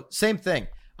estate. So same thing.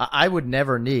 I would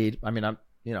never need. I mean, I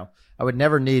would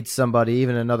never need somebody,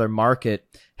 even another market,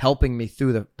 helping me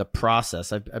through the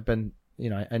process. I've been,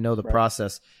 I know the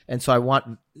process, and so I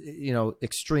want,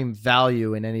 extreme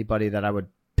value in anybody that I would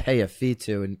pay a fee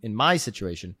to in my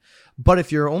situation. But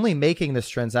if you're only making this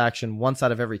transaction once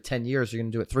out of every 10 years, you're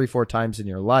going to do it 3-4 times in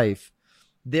your life.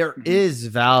 There is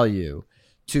value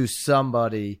to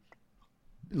somebody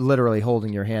literally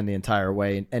holding your hand the entire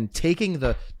way and taking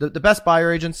the best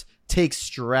buyer agents take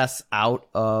stress out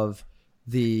of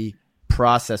the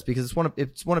process, because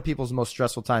it's one of people's most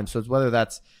stressful times. So it's whether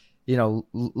that's,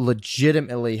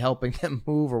 legitimately helping them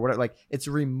move or whatever, like it's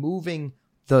removing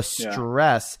the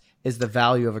stress is the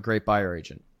value of a great buyer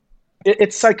agent.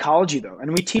 It's psychology though.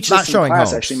 And we teach this in class.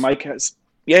 Homes. Actually, Mike has,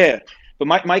 but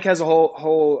Mike has a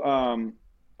whole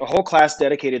class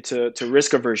dedicated to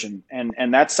risk aversion,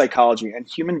 and that's psychology. And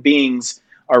human beings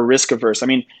are risk averse. I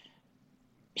mean,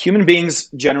 human beings,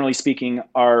 generally speaking,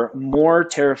 are more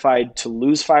terrified to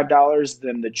lose $5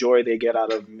 than the joy they get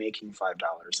out of making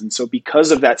 $5. And so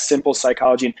because of that simple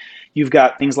psychology, you've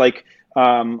got things like,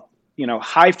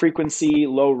 high frequency,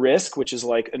 low risk, which is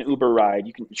like an Uber ride.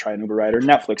 You can try an Uber ride, or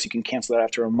Netflix. You can cancel that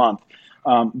after a month.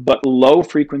 But low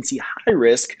frequency, high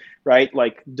risk, right?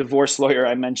 Like divorce lawyer,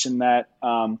 I mentioned that.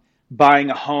 Buying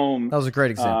a home. That was a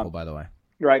great example, by the way.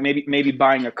 Right. Maybe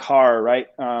buying a car, right,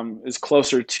 is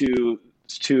closer to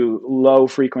low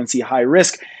frequency, high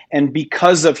risk. And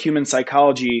because of human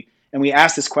psychology, and we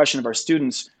ask this question of our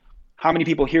students, how many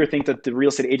people here think that the real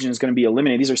estate agent is going to be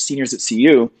eliminated? These are seniors at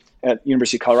CU, at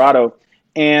University of Colorado.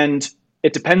 And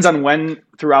it depends on when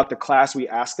throughout the class we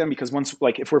ask them, because once,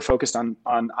 like if we're focused on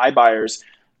iBuyers,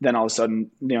 then all of a sudden,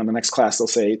 in the next class, they'll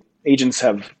say agents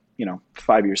have,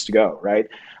 5 years to go. Right.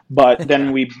 But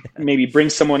then we maybe bring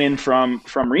someone in from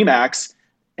RE/MAX,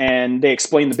 and they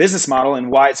explain the business model and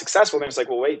why it's successful. Then it's like,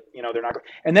 well, wait, they're not.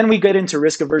 And then we get into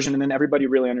risk aversion, and then everybody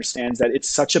really understands that it's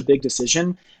such a big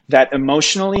decision that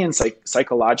emotionally and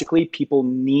psychologically, people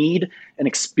need an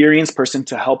experienced person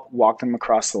to help walk them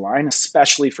across the line,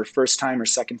 especially for first-time or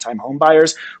second-time home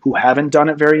buyers who haven't done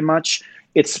it very much.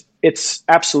 It's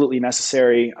absolutely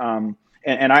necessary,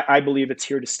 and I believe it's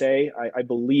here to stay. I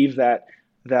believe that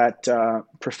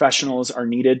professionals are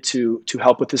needed to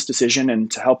help with this decision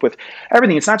and to help with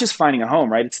everything. It's not just finding a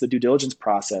home, right? It's the due diligence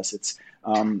process. It's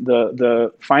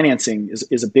the financing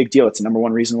is a big deal. It's the number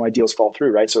one reason why deals fall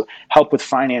through, right? So help with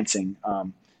financing.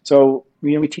 So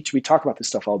we talk about this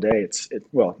stuff all day.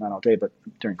 Well, not all day, but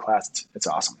during class, it's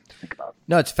awesome to think about.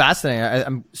 No, it's fascinating.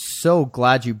 I'm so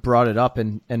glad you brought it up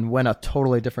and went a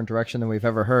totally different direction than we've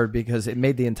ever heard, because it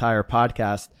made the entire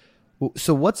podcast.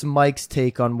 So what's Mike's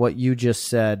take on what you just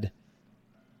said,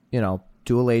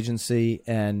 dual agency,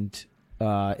 and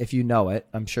if you know it,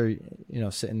 I'm sure,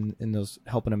 sitting in those,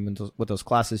 helping him with those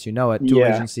classes, it, dual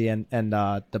agency and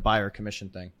the buyer commission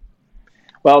thing.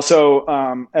 Well,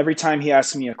 so every time he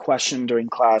asks me a question during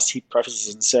class, he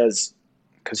prefaces and says,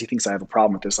 because he thinks I have a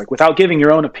problem with this, like, without giving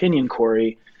your own opinion,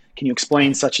 Corey, can you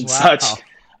explain such and such?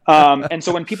 And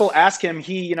so when people ask him,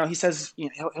 he says,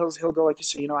 he'll go like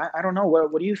this, I don't know.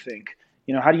 What do you think?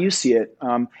 How do you see it?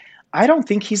 I don't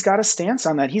think he's got a stance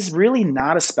on that. He's really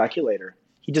not a speculator.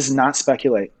 He does not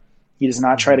speculate. He does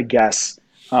not try to guess.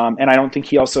 And I don't think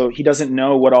he doesn't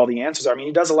know what all the answers are. I mean,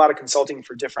 he does a lot of consulting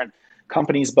for different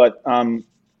companies, but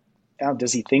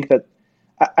does he think that?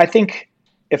 I think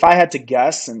if I had to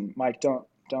guess, and Mike, don't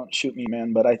shoot me,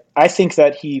 man, but I think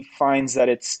that he finds that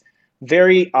it's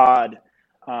very odd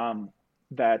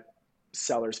that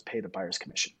sellers pay the buyer's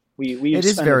commission. We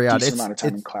spent a decent amount of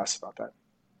time in class about that.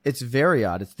 It's very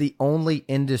odd. It's the only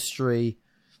industry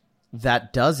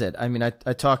that does it. I mean, I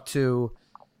talked to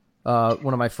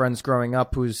one of my friends growing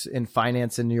up who's in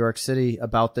finance in New York City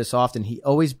about this often. He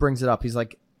always brings it up. He's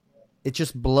like, it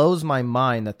just blows my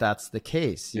mind that that's the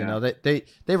case.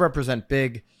 They represent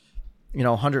big,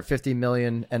 150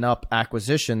 million and up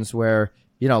acquisitions where,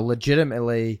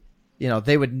 legitimately,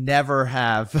 they would never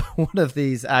have one of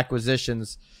these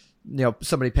acquisitions,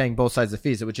 somebody paying both sides of the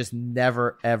fees. It would just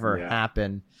never, ever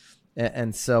happen.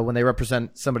 And so when they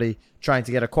represent somebody trying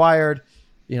to get acquired,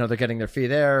 they're getting their fee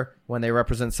there. When they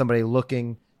represent somebody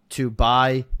looking to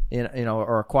buy,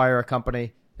 or acquire a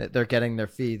company, they're getting their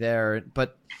fee there.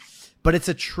 But it's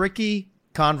a tricky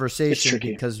conversation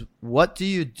because what do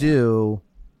you do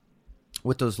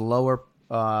with those lower,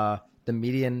 the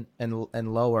median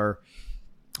and lower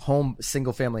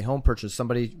single family home purchase?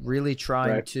 Somebody really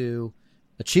trying to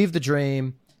achieve the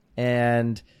dream,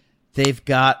 and they've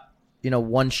got,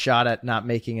 one shot at not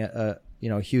making a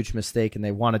huge mistake, and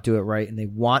they want to do it right, and they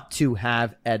want to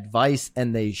have advice,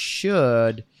 and they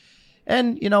should.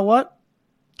 And you know what?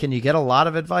 Can you get a lot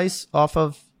of advice off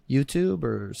of YouTube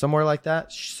or somewhere like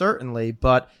that? Certainly,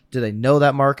 but do they know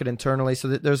that market internally? So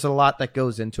there's a lot that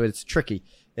goes into it. It's tricky.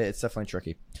 It's definitely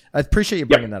tricky. I appreciate you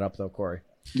bringing that up, though, Corey.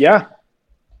 Yeah.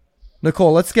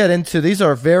 Nicole, let's get into these.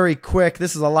 Are very quick.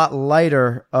 This is a lot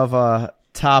lighter of a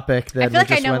topic that I feel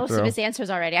like I just know went most through. of his answers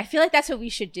already. I feel like that's what we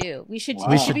should do. We should.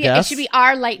 Wow. It should be. It guess? should be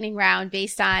our lightning round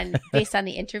based on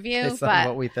the interview. Based on but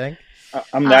what we think.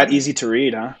 I'm that easy to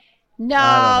read, huh? no,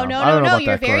 I don't know. I don't know no. about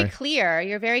You're that, very Corey. clear.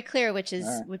 You're very clear, which is.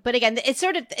 But again, it's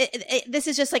sort of. This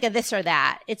is just like a this or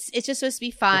that. It's just supposed to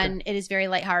be fun. Okay. It is very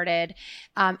lighthearted,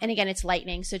 and again, it's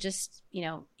lightning. So just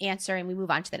answer, and we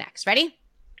move on to the next. Ready?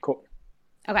 Cool.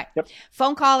 Okay. Yep.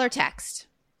 Phone call or text?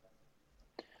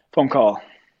 Phone call.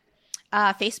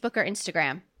 Facebook or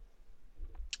Instagram?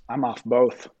 I'm off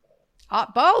both.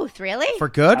 Both, really? For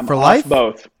good? I'm For off life?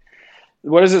 both.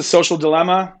 What is it? Social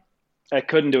dilemma? I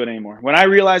couldn't do it anymore. When I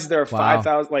realized there are Wow.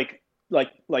 5,000,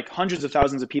 like hundreds of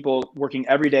thousands of people working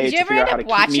every day Did you to ever figure out end how up to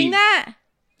keep watching me. that?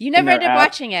 You never their ended up app.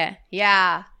 watching it.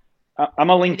 Yeah. I'm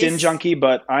a LinkedIn is- junkie,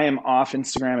 but I am off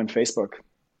Instagram and Facebook.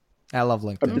 I love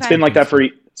LinkedIn. It's been like that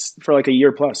for like a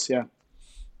year plus. Yeah.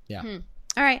 Yeah.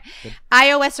 All right.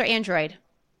 iOS or Android?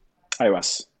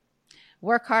 iOS.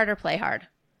 Work hard or play hard?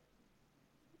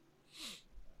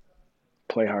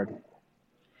 Play hard.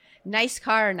 Nice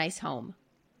car or nice home?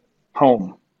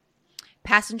 Home.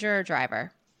 Passenger or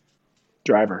driver?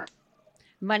 Driver.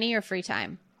 Money or free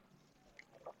time?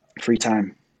 Free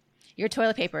time. Your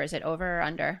toilet paper, is it over or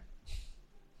under?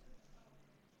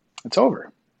 It's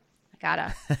over.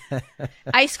 Gotta.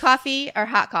 Iced coffee or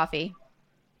hot coffee?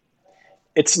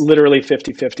 It's literally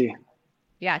 50-50.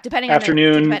 Yeah, depending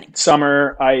Afternoon, on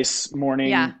summer, ice, morning.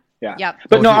 Yeah. Yeah. Yep.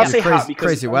 But no, Well, I'll yeah, say crazy- hot because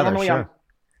crazy weather, normally sure.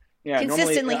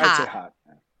 Consistently normally I'd say hot. hot.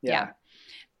 Yeah.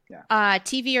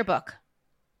 TV or book?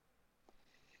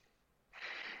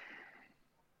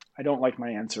 I don't like my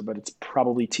answer, but it's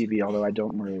probably TV, although I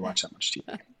don't really watch that much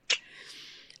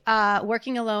TV.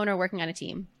 Working alone or working on a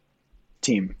team?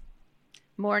 Team.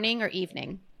 Morning or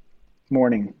evening?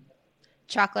 Morning.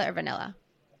 Chocolate or vanilla?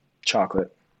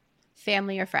 Chocolate.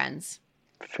 Family or friends?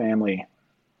 Family.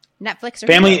 Netflix or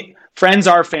Family. Friends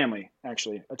are family,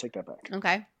 actually. I take that back.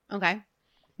 Hulu? Okay.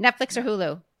 Netflix or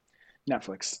Hulu?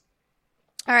 Netflix.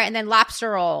 All right, and then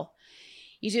lobster roll.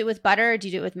 You do it with butter or do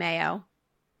you do it with mayo?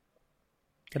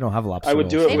 They don't have lobster I would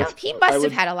do rolls. it with- He must I have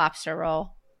would- had a lobster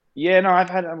roll. Yeah,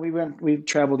 no, we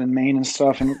traveled in Maine and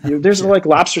stuff, and there's like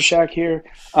Lobster Shack here.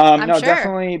 I'm No,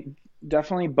 sure.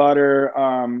 definitely butter.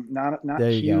 Not There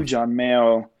you huge on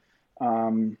mayo.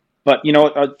 But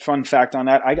a fun fact on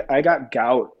that, I got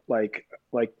gout like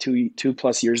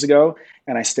 2+ years ago,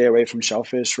 and I stay away from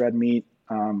shellfish, red meat.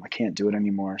 I can't do it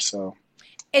anymore. So,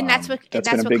 And that's what that's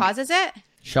been a big- causes it?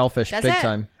 Shellfish, Does big it?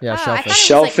 time. Yeah, Oh, I shellfish. thought it was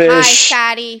Shellfish. like high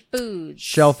fatty foods.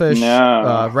 Shellfish,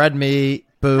 No. red meat,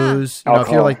 booze. Huh. If you're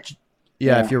Alcohol. like,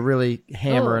 Yeah. if you're really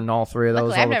hammering all three of those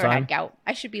Luckily, all I've the never time, had gout.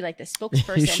 I should be like the you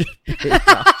spokesperson. should be. No,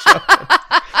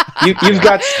 I'm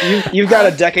joking. you've got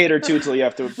a decade or two till you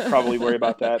have to probably worry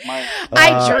about that.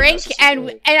 I drink,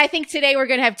 and I think today we're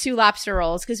gonna have 2 lobster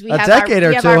rolls because we A have decade or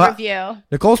we have two, our huh? review.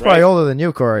 Nicole's probably Right. older than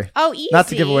you, Corey. Oh, easy. Not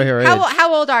to give away her age.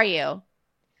 How old are you?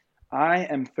 I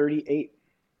am 38.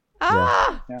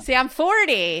 Ah, Yeah. see, I'm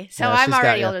 40, so Yeah, I'm she's got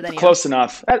already you. older than you. Close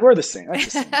enough. We're the same.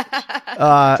 That's the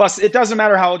same. Plus, it doesn't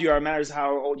matter how old you are. It matters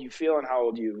how old you feel and how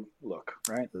old you look,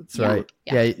 right? That's Yeah. right.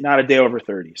 Yeah. Yeah, Not a day over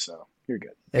 30, so you're good.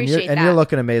 and Appreciate you're that.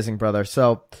 looking amazing, brother.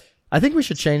 So, I think we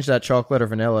should change that chocolate or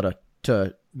vanilla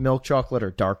to milk chocolate or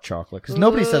dark chocolate because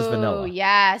nobody says vanilla. Ooh,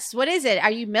 yes. What is it?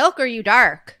 Are you milk or are you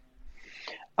dark?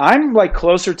 I'm like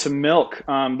closer to milk,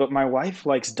 but my wife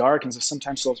likes dark, and so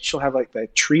sometimes she'll have like the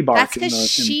tree bark That's in 'cause the,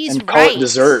 she's and call it right.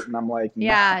 dessert, and I'm like, no.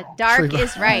 Yeah, dark Tree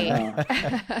is right.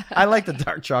 I like the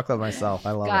dark chocolate myself.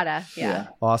 I love it. Gotta, yeah.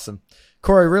 Awesome.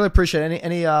 Corey, really appreciate it.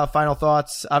 Any final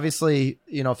thoughts? Obviously,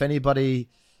 if anybody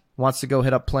wants to go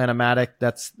hit up Planomatic,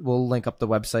 we'll link up the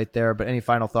website there. But any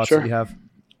final thoughts Sure. that you have?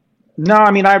 No,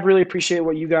 I mean, I really appreciate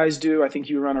what you guys do. I think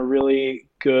you run a really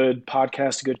good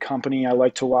podcast, a good company. I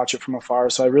like to watch it from afar,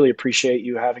 so I really appreciate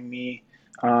you having me.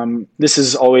 This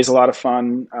is always a lot of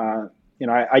fun.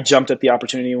 I jumped at the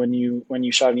opportunity when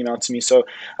you shot an email to me, so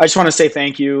I just want to say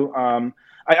thank you.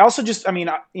 I also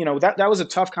that was a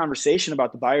tough conversation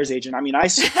about the buyer's agent. I mean, I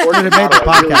supported It made the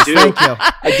I really podcast. do. Thank you.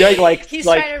 I did He's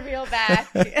trying to reel back.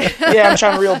 yeah, I'm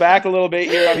trying to reel back a little bit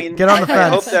here. I mean, Get on the I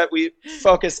fence. hope that we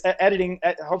focus editing.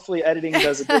 Hopefully, editing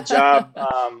does a good job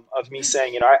of me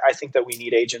saying, I think that we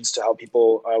need agents to help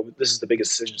people. This is the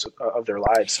biggest decisions of their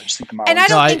lives. So just think about And I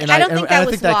it. don't think that was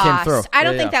think that came lost. through. I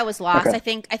don't Yeah, think yeah. that was lost.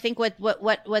 Okay. I think what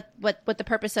the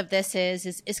purpose of this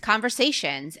is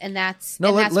conversations, and that's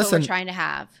No, what listen. we're trying to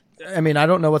have. I mean, I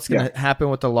don't know what's going to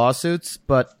happen with the lawsuits,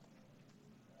 but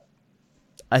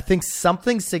I think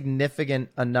something significant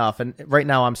enough, and right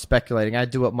now I'm speculating. I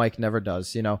do what Mike never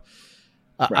does,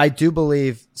 I do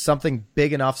believe something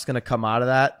big enough is going to come out of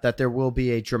that there will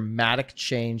be a dramatic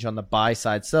change on the buy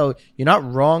side. So you're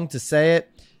not wrong to say it.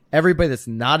 Everybody that's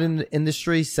not in the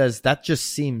industry says that just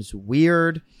seems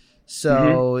weird.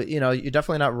 So, you're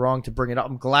definitely not wrong to bring it up.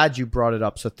 I'm glad you brought it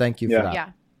up. So thank you for that. Yeah.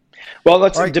 Well,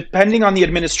 depending on the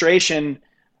administration,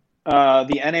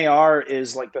 the NAR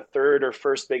is like the third or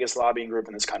first biggest lobbying group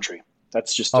in this country.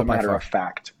 That's just a matter of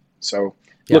fact. So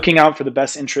looking out for the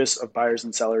best interests of buyers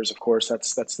and sellers, of course,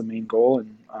 that's the main goal.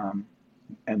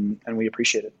 And we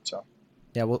appreciate it. So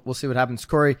yeah, we'll see what happens.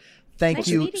 Corey, thank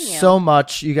you so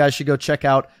much. You guys should go check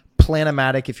out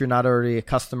Planomatic if you're not already a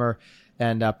customer.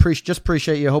 And just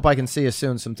appreciate you. Hope I can see you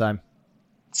soon sometime.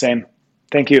 Same.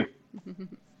 Thank you.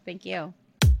 Thank you.